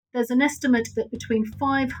There's an estimate that between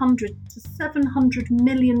 500 to 700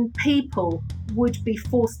 million people would be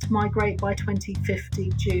forced to migrate by 2050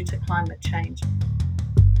 due to climate change.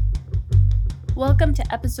 Welcome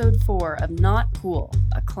to episode 4 of Not Cool,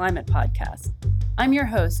 a climate podcast. I'm your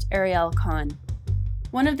host, Ariel Khan.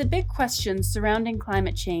 One of the big questions surrounding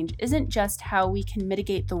climate change isn't just how we can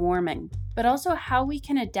mitigate the warming, but also how we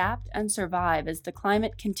can adapt and survive as the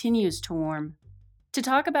climate continues to warm. To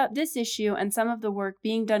talk about this issue and some of the work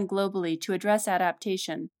being done globally to address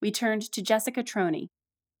adaptation, we turned to Jessica Troney.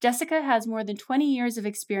 Jessica has more than 20 years of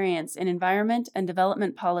experience in environment and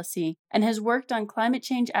development policy and has worked on climate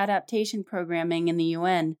change adaptation programming in the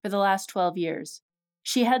UN for the last 12 years.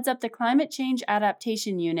 She heads up the Climate Change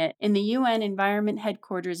Adaptation Unit in the UN Environment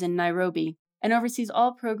Headquarters in Nairobi and oversees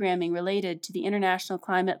all programming related to the International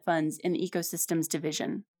Climate Funds in the Ecosystems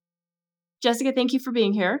Division. Jessica, thank you for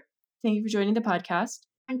being here. Thank you for joining the podcast.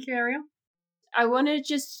 Thank you, Ariel. I want to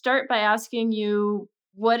just start by asking you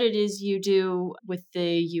what it is you do with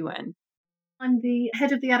the UN. I'm the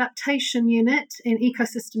head of the Adaptation Unit in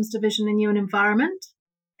Ecosystems Division in UN Environment.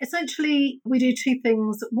 Essentially, we do two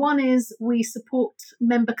things. One is we support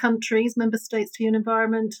member states to UN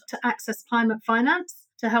Environment to access climate finance,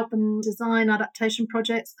 to help them design adaptation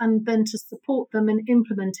projects, and then to support them in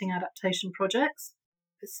implementing adaptation projects,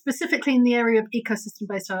 specifically in the area of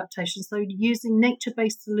ecosystem-based adaptation, so using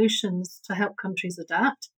nature-based solutions to help countries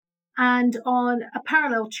adapt. And on a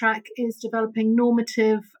parallel track is developing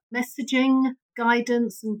normative messaging,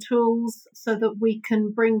 guidance and tools so that we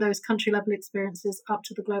can bring those country-level experiences up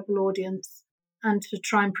to the global audience and to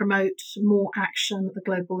try and promote more action at the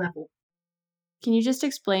global level. Can you just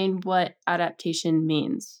explain what adaptation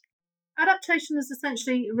means? Adaptation is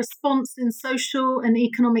essentially a response in social and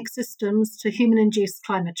economic systems to human-induced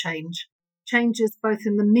climate change. Changes both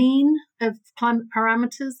in the mean of climate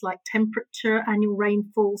parameters like temperature, annual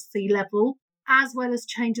rainfall, sea level, as well as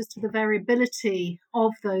changes to the variability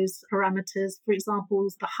of those parameters, for example,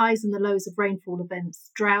 the highs and the lows of rainfall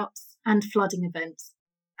events, droughts, and flooding events.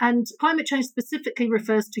 And climate change specifically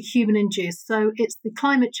refers to human-induced. So it's the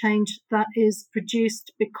climate change that is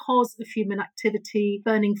produced because of human activity,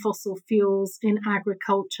 burning fossil fuels in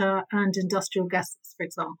agriculture and industrial gases, for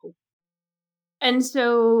example. And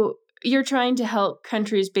so you're trying to help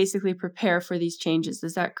countries basically prepare for these changes.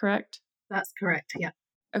 Is that correct? That's correct, yeah.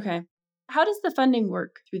 Okay. How does the funding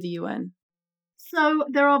work through the UN? So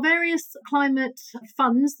there are various climate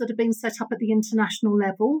funds that have been set up at the international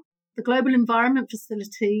level. The Global Environment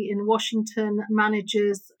Facility in Washington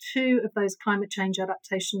manages 2 of those climate change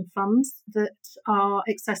adaptation funds that are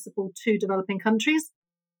accessible to developing countries.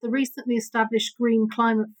 The recently established Green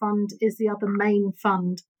Climate Fund is the other main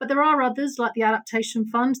fund. But there are others like the Adaptation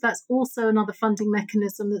Fund. That's also another funding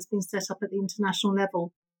mechanism that's been set up at the international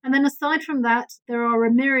level. And then aside from that, there are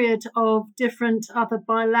a myriad of different other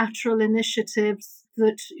bilateral initiatives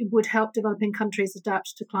that would help developing countries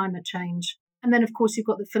adapt to climate change. And then, of course, you've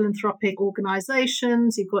got the philanthropic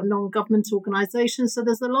organizations, you've got non-government organizations. So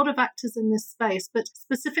there's a lot of actors in this space. But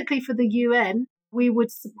specifically for the UN, we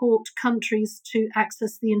would support countries to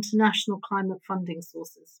access the international climate funding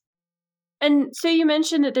sources. And so you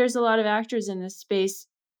mentioned that there's a lot of actors in this space.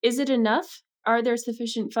 Is it enough? Are there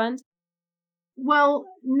sufficient funds? Well,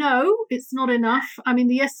 no, it's not enough. I mean,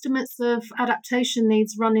 the estimates of adaptation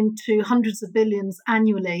needs run into hundreds of billions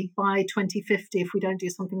annually by 2050 if we don't do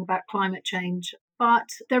something about climate change. But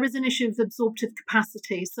there is an issue of absorptive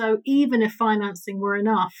capacity. So even if financing were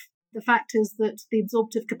enough, the fact is that the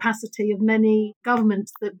absorptive capacity of many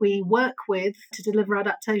governments that we work with to deliver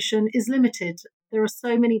adaptation is limited. There are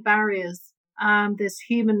so many barriers. There's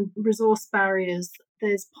human resource barriers,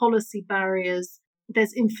 there's policy barriers,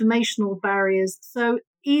 there's informational barriers. So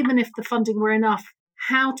even if the funding were enough,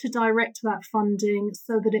 how to direct that funding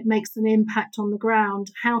so that it makes an impact on the ground,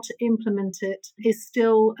 how to implement it is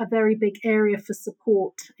still a very big area for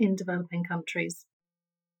support in developing countries.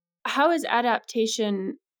 How is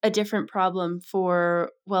adaptation a different problem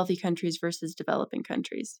for wealthy countries versus developing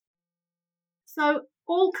countries? So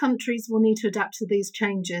all countries will need to adapt to these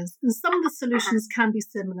changes, and some of the solutions can be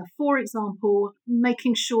similar. For example,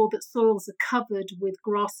 making sure that soils are covered with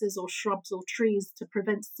grasses or shrubs or trees to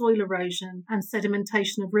prevent soil erosion and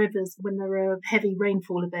sedimentation of rivers when there are heavy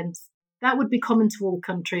rainfall events. That would be common to all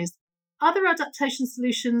countries. Other adaptation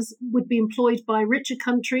solutions would be employed by richer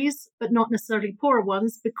countries, but not necessarily poorer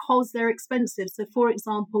ones, because they're expensive. So, for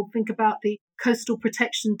example, think about the coastal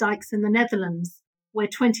protection dikes in the Netherlands, where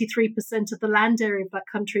 23% of the land area of that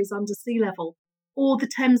country is under sea level, or the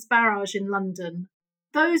Thames Barrage in London.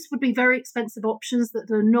 Those would be very expensive options that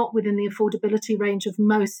are not within the affordability range of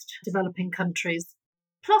most developing countries.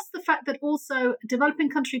 Plus the fact that also developing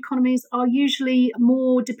country economies are usually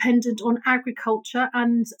more dependent on agriculture,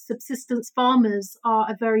 and subsistence farmers are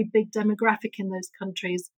a very big demographic in those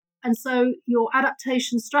countries. And so your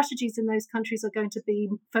adaptation strategies in those countries are going to be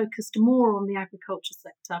focused more on the agriculture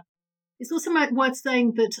sector. It's also worth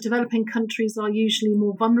saying that developing countries are usually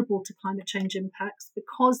more vulnerable to climate change impacts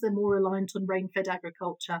because they're more reliant on rain-fed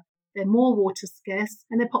agriculture. They're more water scarce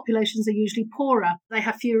and their populations are usually poorer. They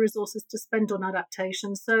have fewer resources to spend on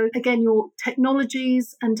adaptation. So again, your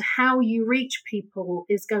technologies and how you reach people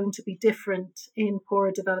is going to be different in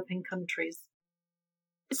poorer developing countries.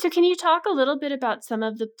 So can you talk a little bit about some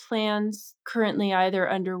of the plans currently either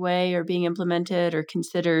underway or being implemented or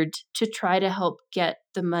considered to try to help get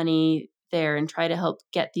the money there and try to help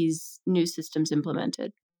get these new systems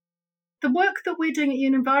implemented? The work that we're doing at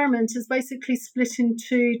Unenvironment is basically split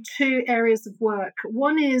into two areas of work.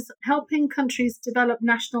 One is helping countries develop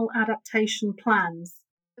national adaptation plans.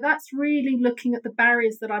 That's really looking at the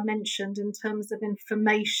barriers that I mentioned in terms of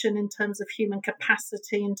information, in terms of human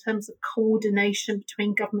capacity, in terms of coordination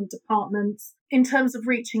between government departments, in terms of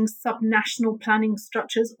reaching subnational planning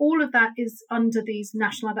structures. All of that is under these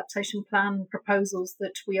national adaptation plan proposals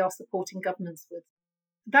that we are supporting governments with.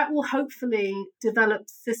 That will hopefully develop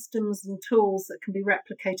systems and tools that can be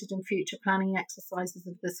replicated in future planning exercises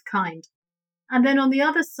of this kind. And then on the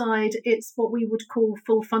other side, it's what we would call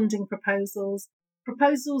full funding proposals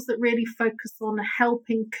that really focus on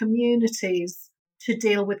helping communities to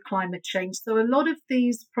deal with climate change. So a lot of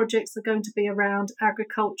these projects are going to be around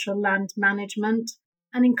agriculture, land management,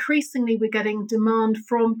 and increasingly we're getting demand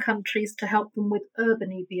from countries to help them with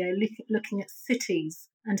urban EBA, looking at cities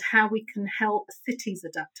and how we can help cities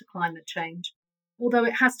adapt to climate change. Although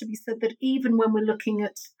it has to be said that even when we're looking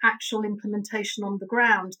at actual implementation on the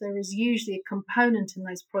ground, there is usually a component in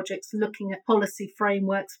those projects looking at policy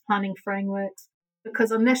frameworks, planning frameworks,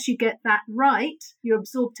 because unless you get that right, your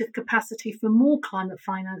absorptive capacity for more climate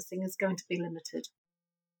financing is going to be limited.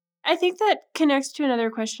 I think that connects to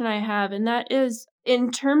another question I have, and that is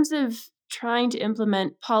in terms of trying to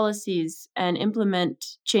implement policies and implement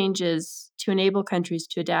changes to enable countries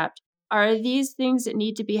to adapt. Are these things that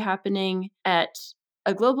need to be happening at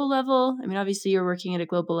a global level? I mean, obviously you're working at a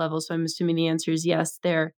global level, so I'm assuming the answer is yes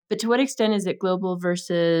there. But to what extent is it global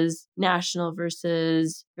versus national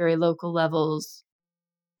versus very local levels?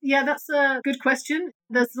 Yeah, that's a good question.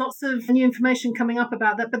 There's lots of new information coming up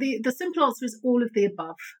about that, but the simple answer is all of the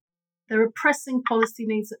above. There are pressing policy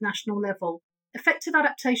needs at national level. Effective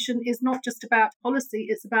adaptation is not just about policy,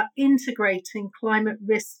 it's about integrating climate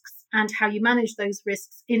risks and how you manage those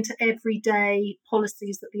risks into everyday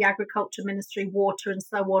policies that the Agriculture Ministry, Water, and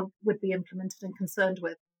so on would be implemented and concerned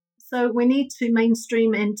with. So we need to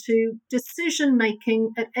mainstream into decision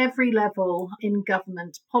making at every level in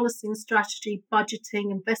government, policy and strategy, budgeting,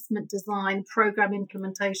 investment design, program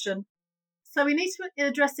implementation. So we need to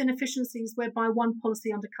address inefficiencies whereby one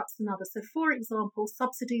policy undercuts another. So, for example,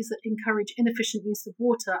 subsidies that encourage inefficient use of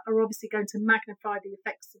water are obviously going to magnify the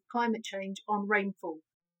effects of climate change on rainfall.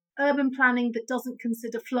 Urban planning that doesn't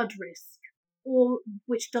consider flood risk or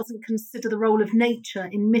which doesn't consider the role of nature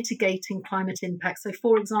in mitigating climate impact. So,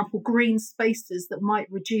 for example, green spaces that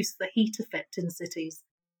might reduce the heat effect in cities.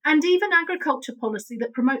 And even agriculture policy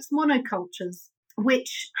that promotes monocultures,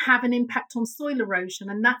 which have an impact on soil erosion,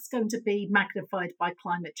 and that's going to be magnified by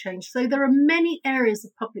climate change. So there are many areas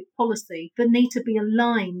of public policy that need to be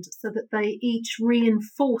aligned so that they each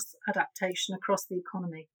reinforce adaptation across the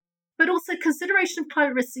economy. But also consideration of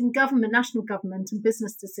climate risks in government, national government and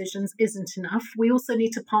business decisions isn't enough. We also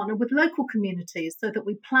need to partner with local communities so that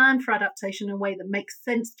we plan for adaptation in a way that makes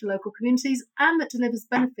sense to local communities and that delivers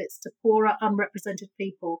benefits to poorer, unrepresented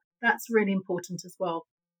people. That's really important as well.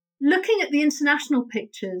 Looking at the international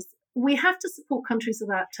pictures, we have to support countries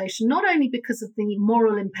with adaptation, not only because of the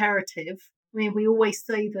moral imperative. I mean, we always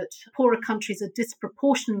say that poorer countries are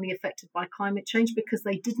disproportionately affected by climate change because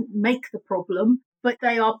they didn't make the problem, but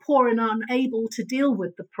they are poor and unable to deal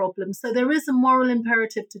with the problem. So there is a moral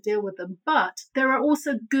imperative to deal with them, but there are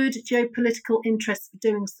also good geopolitical interests for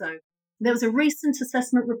doing so. There was a recent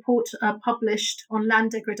assessment report published on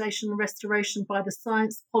land degradation and restoration by the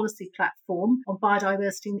Science Policy Platform on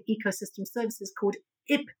Biodiversity and Ecosystem Services called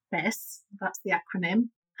IPBES, that's the acronym.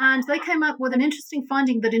 And they came up with an interesting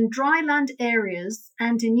finding that in dry land areas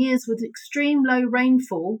and in years with extreme low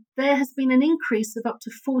rainfall, there has been an increase of up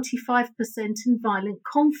to 45% in violent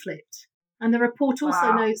conflict. And the report also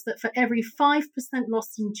Wow. notes that for every 5%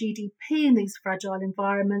 loss in GDP in these fragile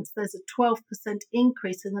environments, there's a 12%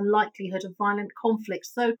 increase in the likelihood of violent conflict.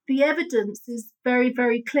 So the evidence is very,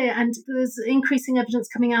 very clear. And there's increasing evidence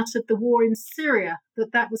coming out of the war in Syria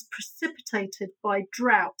that was precipitated by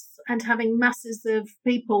droughts and having masses of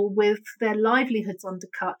people with their livelihoods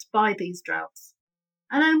undercut by these droughts.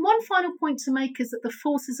 And then one final point to make is that the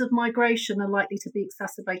forces of migration are likely to be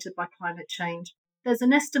exacerbated by climate change. There's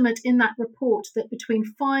an estimate in that report that between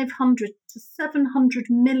 500 to 700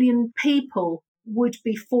 million people would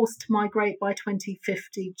be forced to migrate by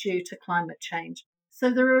 2050 due to climate change.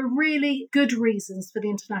 So there are really good reasons for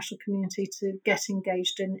the international community to get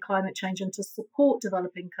engaged in climate change and to support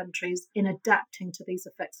developing countries in adapting to these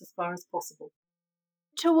effects as far as possible.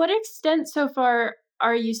 To what extent so far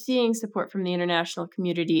are you seeing support from the international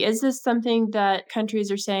community? Is this something that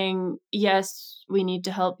countries are saying, yes, we need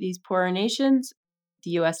to help these poorer nations?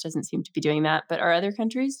 The US doesn't seem to be doing that, but are other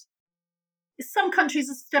countries? Some countries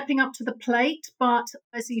are stepping up to the plate, but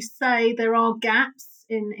as you say, there are gaps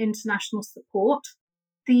in international support.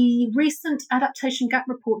 The recent Adaptation Gap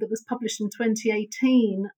Report that was published in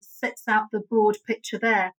 2018 sets out the broad picture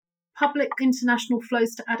there. Public international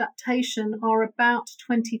flows to adaptation are about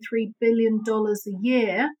 $23 billion a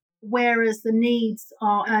year, whereas the needs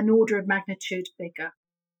are an order of magnitude bigger.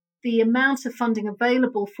 The amount of funding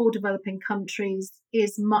available for developing countries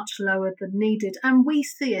is much lower than needed. And we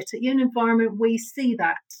see it at UN Environment, we see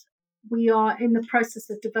that. We are in the process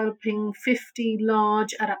of developing 50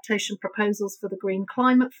 large adaptation proposals for the Green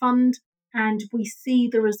Climate Fund, and we see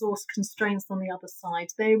the resource constraints on the other side.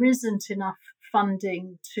 There isn't enough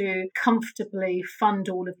funding to comfortably fund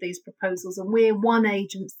all of these proposals, and we're one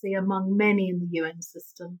agency among many in the UN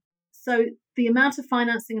system. So the amount of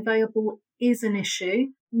financing available is an issue,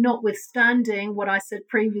 notwithstanding what I said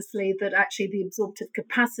previously, that actually the absorptive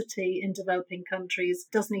capacity in developing countries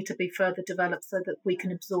does need to be further developed so that we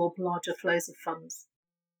can absorb larger flows of funds.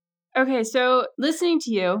 Okay, so listening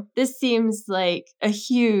to you, this seems like a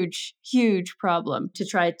huge, huge problem to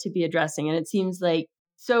try to be addressing. And it seems like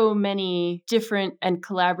so many different and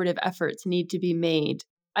collaborative efforts need to be made.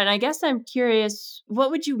 And I guess I'm curious, what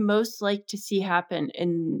would you most like to see happen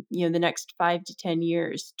in, the next 5 to 10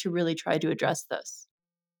 years to really try to address this?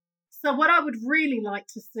 So what I would really like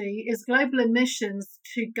to see is global emissions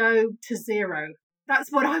to go to zero. That's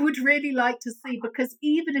what I would really like to see, because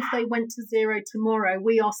even if they went to zero tomorrow,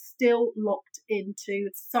 we are still locked into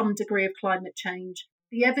some degree of climate change.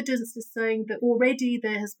 The evidence is saying that already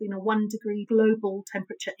there has been a 1 degree global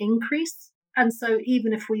temperature increase. And so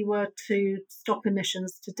even if we were to stop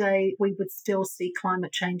emissions today, we would still see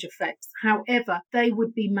climate change effects. However, they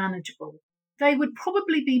would be manageable. They would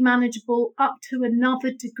probably be manageable up to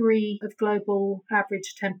another degree of global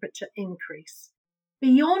average temperature increase.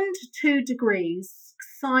 Beyond 2 degrees,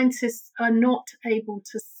 scientists are not able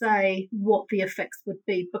to say what the effects would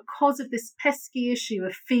be because of this pesky issue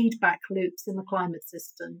of feedback loops in the climate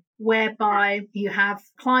system, whereby you have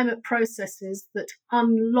climate processes that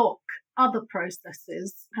unlock other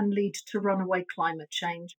processes and lead to runaway climate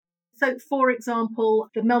change. So, for example,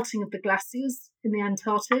 the melting of the glaciers in the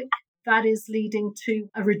Antarctic, that is leading to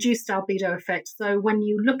a reduced albedo effect. So when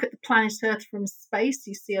you look at the planet Earth from space,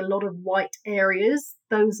 you see a lot of white areas.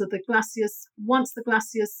 Those are the glaciers. Once the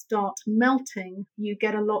glaciers start melting, you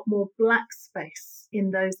get a lot more black space in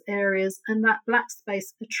those areas, and that black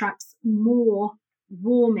space attracts more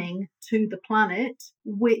warming to the planet,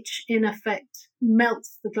 which in effect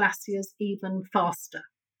melts the glaciers even faster.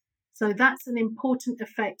 So that's an important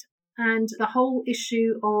effect. And the whole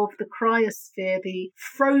issue of the cryosphere, the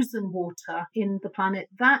frozen water in the planet,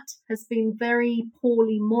 that has been very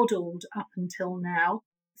poorly modelled up until now.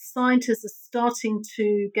 Scientists are starting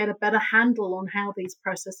to get a better handle on how these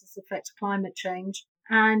processes affect climate change.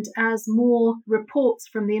 And as more reports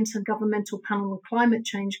from the Intergovernmental Panel on Climate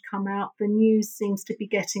Change come out, the news seems to be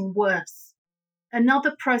getting worse.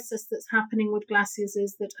 Another process that's happening with glaciers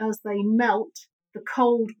is that as they melt, the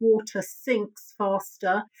cold water sinks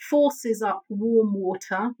faster, forces up warm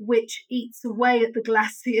water, which eats away at the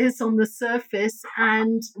glaciers on the surface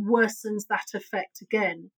and worsens that effect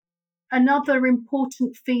again. Another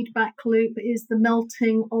important feedback loop is the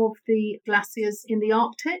melting of the glaciers in the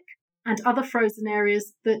Arctic and other frozen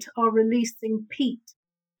areas that are releasing peat.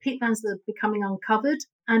 Peatlands are becoming uncovered,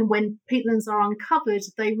 and when peatlands are uncovered,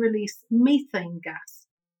 they release methane gas.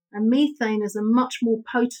 And methane is a much more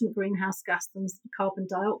potent greenhouse gas than carbon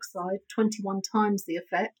dioxide, 21 times the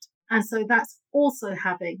effect. And so that's also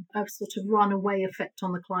having a sort of runaway effect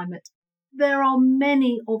on the climate. There are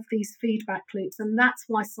many of these feedback loops, and that's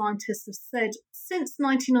why scientists have said since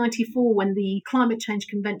 1994, when the Climate Change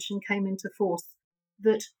Convention came into force,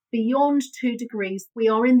 that beyond 2 degrees, we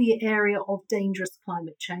are in the area of dangerous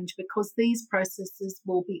climate change, because these processes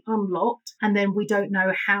will be unlocked, and then we don't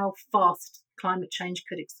know how fast climate change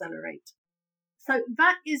could accelerate. So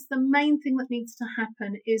that is the main thing that needs to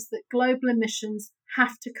happen, is that global emissions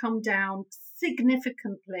have to come down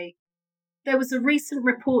significantly. There was a recent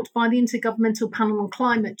report by the Intergovernmental Panel on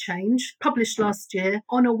Climate Change, published last year,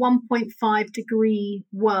 on a 1.5 degree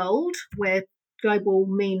world where global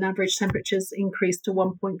mean average temperatures increased to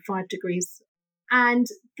 1.5 degrees. And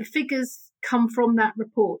the figures come from that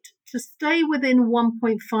report. To stay within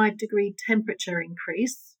 1.5 degree temperature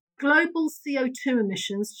increase, global CO2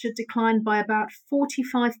 emissions should decline by about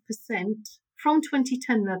 45% from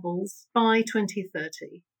 2010 levels by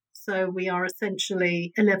 2030. So we are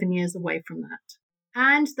essentially 11 years away from that.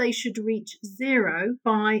 And they should reach zero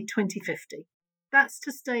by 2050. That's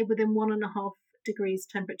to stay within 1.5 degrees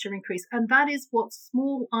temperature increase. And that is what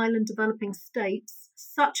small island developing states,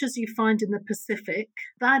 such as you find in the Pacific,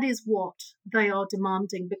 that is what they are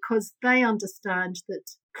demanding, because they understand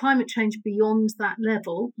that climate change beyond that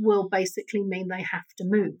level will basically mean they have to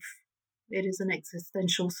move. It is an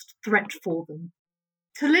existential threat for them.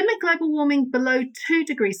 To limit global warming below 2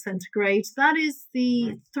 degrees centigrade, that is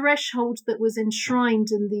the threshold that was enshrined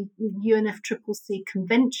in the UNFCCC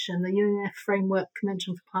Convention, the UNF Framework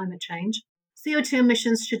Convention for Climate Change. CO2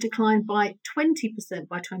 emissions should decline by 20%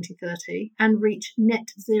 by 2030 and reach net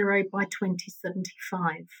zero by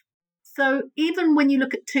 2075. So even when you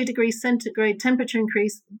look at 2 degrees centigrade temperature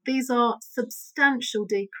increase, these are substantial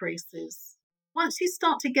decreases. Once you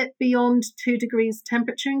start to get beyond 2 degrees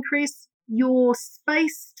temperature increase, your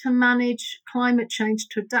space to manage climate change,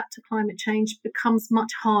 to adapt to climate change, becomes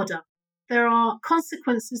much harder. There are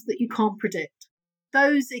consequences that you can't predict.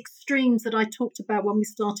 Those extremes that I talked about when we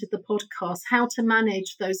started the podcast, how to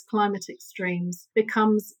manage those climate extremes,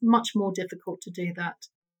 becomes much more difficult to do that.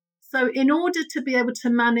 So in order to be able to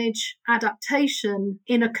manage adaptation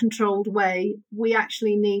in a controlled way, we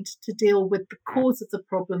actually need to deal with the cause of the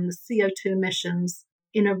problem, the CO2 emissions,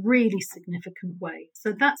 in a really significant way.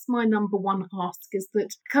 So that's my number one ask, is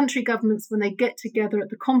that country governments, when they get together at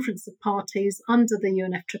the Conference of Parties under the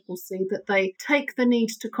UNFCCC, that they take the need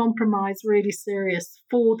to compromise really serious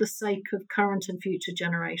for the sake of current and future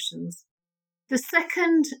generations. The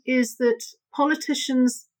second is that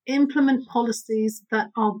politicians implement policies that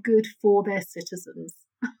are good for their citizens.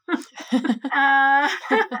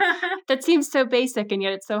 That seems so basic, and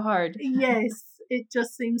yet it's so hard. Yes. It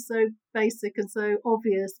just seems so basic and so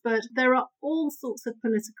obvious, but there are all sorts of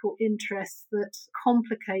political interests that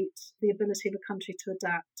complicate the ability of a country to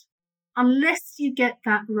adapt. Unless you get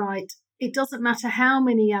that right, it doesn't matter how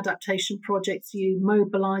many adaptation projects you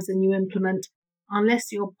mobilize and you implement,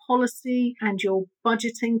 unless your policy and your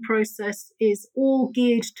budgeting process is all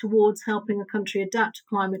geared towards helping a country adapt to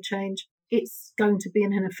climate change, it's going to be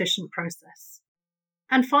an inefficient process.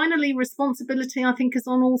 And finally, responsibility, I think, is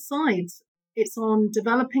on all sides. It's on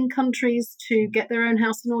developing countries to get their own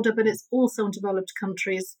house in order, but it's also on developed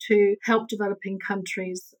countries to help developing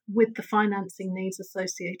countries with the financing needs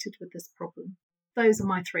associated with this problem. Those are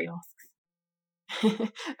my 3 asks.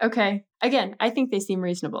 Okay. Again, I think they seem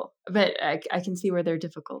reasonable, but I can see where they're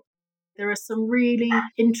difficult. There are some really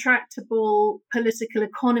intractable political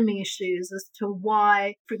economy issues as to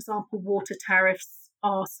why, for example, water tariffs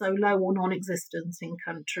are so low or non-existent in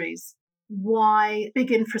countries. Why big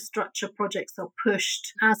infrastructure projects are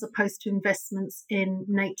pushed as opposed to investments in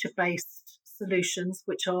nature-based solutions,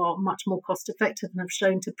 which are much more cost-effective and have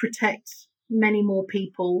shown to protect many more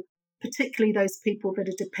people, particularly those people that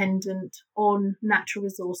are dependent on natural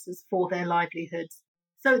resources for their livelihoods.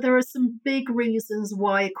 So there are some big reasons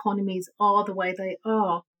why economies are the way they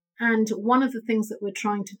are. And one of the things that we're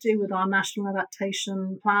trying to do with our national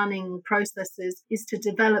adaptation planning processes is to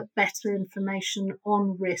develop better information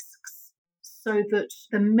on risks, so that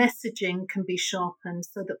the messaging can be sharpened,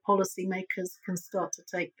 so that policymakers can start to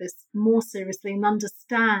take this more seriously and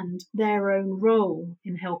understand their own role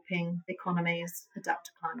in helping economies adapt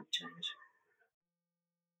to climate change.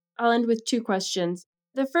 I'll end with 2 questions.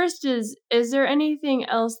 The first is there anything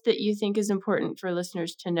else that you think is important for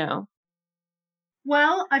listeners to know?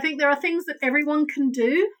 Well, I think there are things that everyone can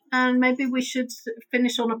do, and maybe we should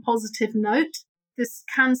finish on a positive note. This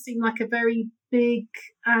can seem like a very big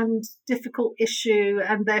and difficult issue,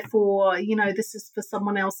 and therefore, this is for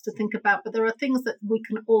someone else to think about, but there are things that we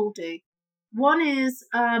can all do. One is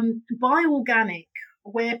buy organic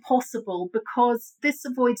where possible, because this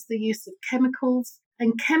avoids the use of chemicals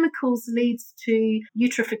And chemicals leads to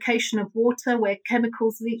eutrophication of water, where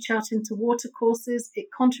chemicals leach out into watercourses. It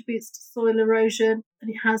contributes to soil erosion, and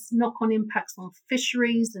it has knock-on impacts on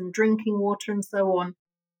fisheries and drinking water and so on.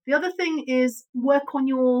 The other thing is work on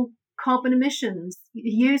your carbon emissions.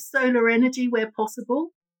 Use solar energy where possible.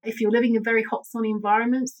 If you're living in very hot, sunny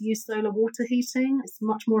environments, use solar water heating. It's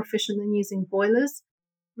much more efficient than using boilers.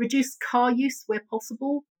 Reduce car use where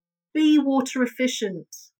possible. Be water efficient.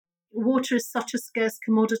 Water is such a scarce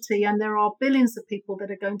commodity, and there are billions of people that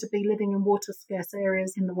are going to be living in water scarce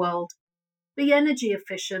areas in the world. Be energy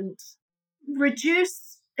efficient.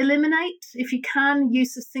 Eliminate, if you can,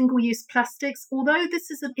 use of single-use plastics. Although this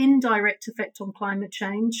is an indirect effect on climate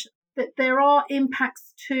change, that there are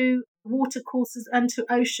impacts to watercourses and to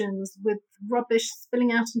oceans, with rubbish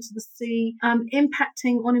spilling out into the sea,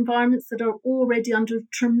 impacting on environments that are already under a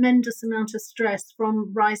tremendous amount of stress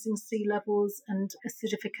from rising sea levels and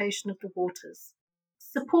acidification of the waters.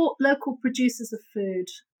 Support local producers of food.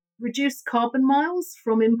 Reduce carbon miles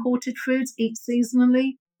from imported foods, eat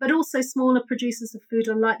seasonally, but also smaller producers of food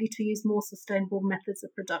are likely to use more sustainable methods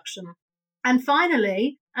of production. And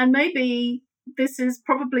finally, and maybe this is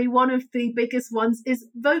probably one of the biggest ones, is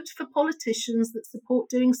vote for politicians that support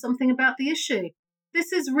doing something about the issue.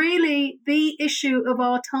 This is really the issue of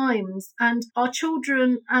our times, and our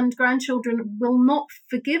children and grandchildren will not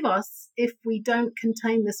forgive us if we don't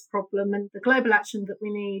contain this problem. And the global action that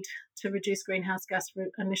we need to reduce greenhouse gas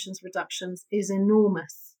emissions reductions is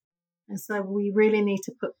enormous. And so we really need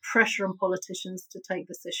to put pressure on politicians to take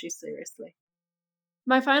this issue seriously.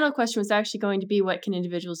 My final question was actually going to be, what can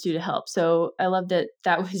individuals do to help? So I love that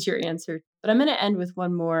that was your answer. But I'm going to end with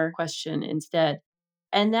one more question instead.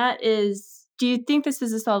 And that is, do you think this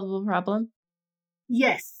is a solvable problem?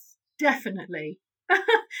 Yes, definitely.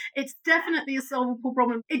 It's definitely a solvable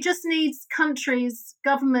problem. It just needs countries,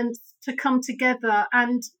 governments to come together,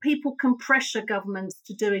 and people can pressure governments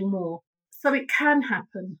to doing more. So it can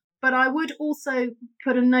happen. But I would also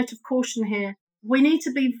put a note of caution here. We need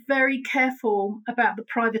to be very careful about the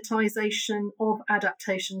privatization of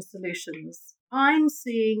adaptation solutions. I'm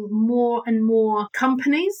seeing more and more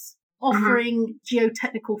companies offering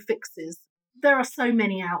geotechnical fixes. There are so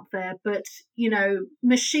many out there, but,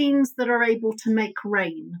 machines that are able to make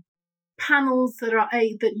rain, panels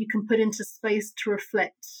that you can put into space to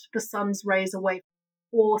reflect the sun's rays away,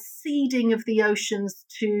 or seeding of the oceans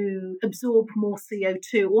to absorb more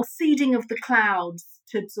CO2, or seeding of the clouds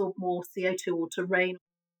to absorb more CO2 or to rain.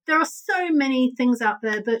 There are so many things out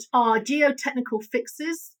there that are geotechnical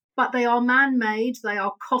fixes, but they are man-made, they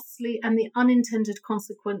are costly, and the unintended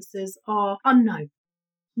consequences are unknown.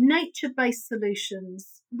 Nature-based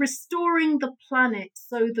solutions, restoring the planet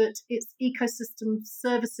so that its ecosystem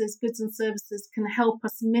services, goods and services can help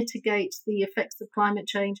us mitigate the effects of climate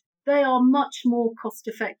change, they are much more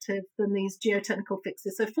cost-effective than these geotechnical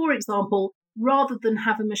fixes. So, for example, rather than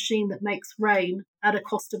have a machine that makes rain at a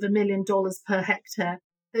cost of $1 million per hectare,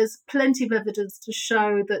 there's plenty of evidence to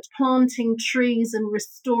show that planting trees and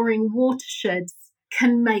restoring watersheds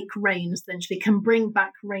can make rain, essentially, can bring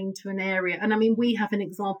back rain to an area. And we have an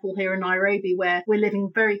example here in Nairobi where we're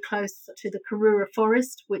living very close to the Karura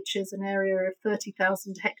Forest, which is an area of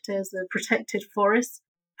 30,000 hectares of protected forest.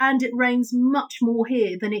 And it rains much more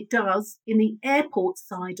here than it does in the airport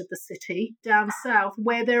side of the city down south,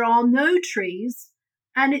 where there are no trees,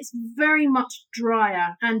 and it's very much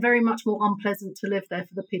drier and very much more unpleasant to live there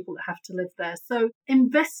for the people that have to live there. So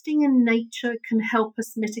investing in nature can help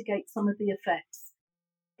us mitigate some of the effects.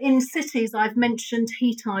 In cities, I've mentioned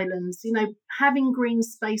heat islands. Having green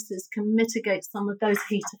spaces can mitigate some of those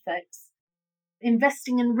heat effects.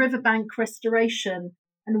 Investing in riverbank restoration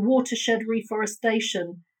and watershed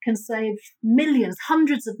reforestation can save millions,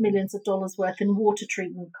 hundreds of millions of dollars worth in water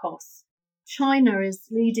treatment costs. China is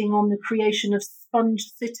leading on the creation of sponge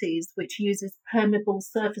cities, which uses permeable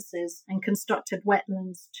surfaces and constructed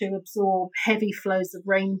wetlands to absorb heavy flows of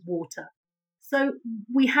rainwater. So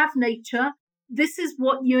we have nature. This is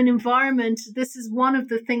what UN Environment, this is one of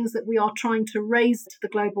the things that we are trying to raise to the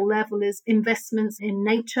global level, is investments in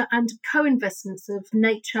nature and co-investments of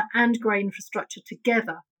nature and grey infrastructure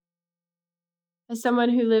together. As someone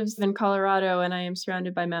who lives in Colorado, and I am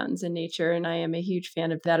surrounded by mountains and nature, and I am a huge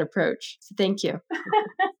fan of that approach. So thank you.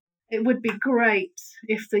 It would be great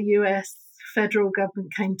if the US federal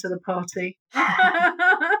government came to the party.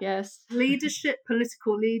 Yes. Leadership,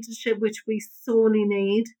 political leadership, which we sorely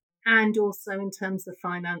need, and also in terms of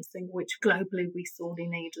financing, which globally we sorely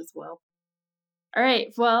need as well. All right.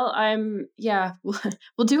 Well,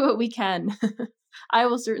 we'll do what we can. I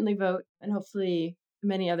will certainly vote, and hopefully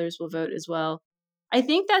many others will vote as well. I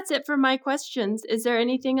think that's it for my questions. Is there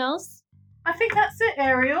anything else? I think that's it,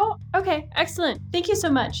 Ariel. Okay, excellent. Thank you so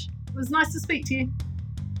much. It was nice to speak to you.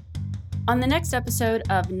 On the next episode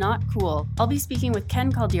of Not Cool, I'll be speaking with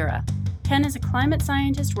Ken Caldera. Ken is a climate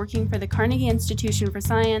scientist working for the Carnegie Institution for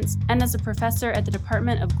Science and is a professor at the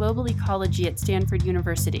Department of Global Ecology at Stanford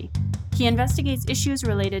University. He investigates issues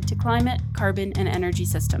related to climate, carbon, and energy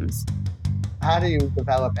systems. How do you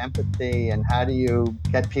develop empathy, and how do you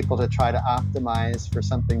get people to try to optimize for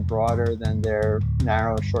something broader than their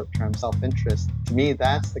narrow short-term self-interest? To me,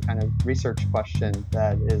 that's the kind of research question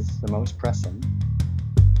that is the most pressing.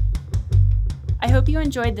 I hope you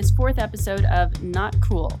enjoyed this 4th episode of Not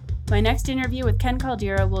Cool. My next interview with Ken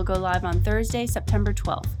Caldera will go live on Thursday, September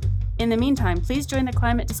 12th. In the meantime, please join the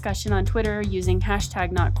climate discussion on Twitter using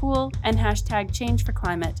 #NotCool and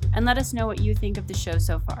 #ChangeForClimate, and let us know what you think of the show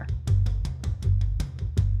so far.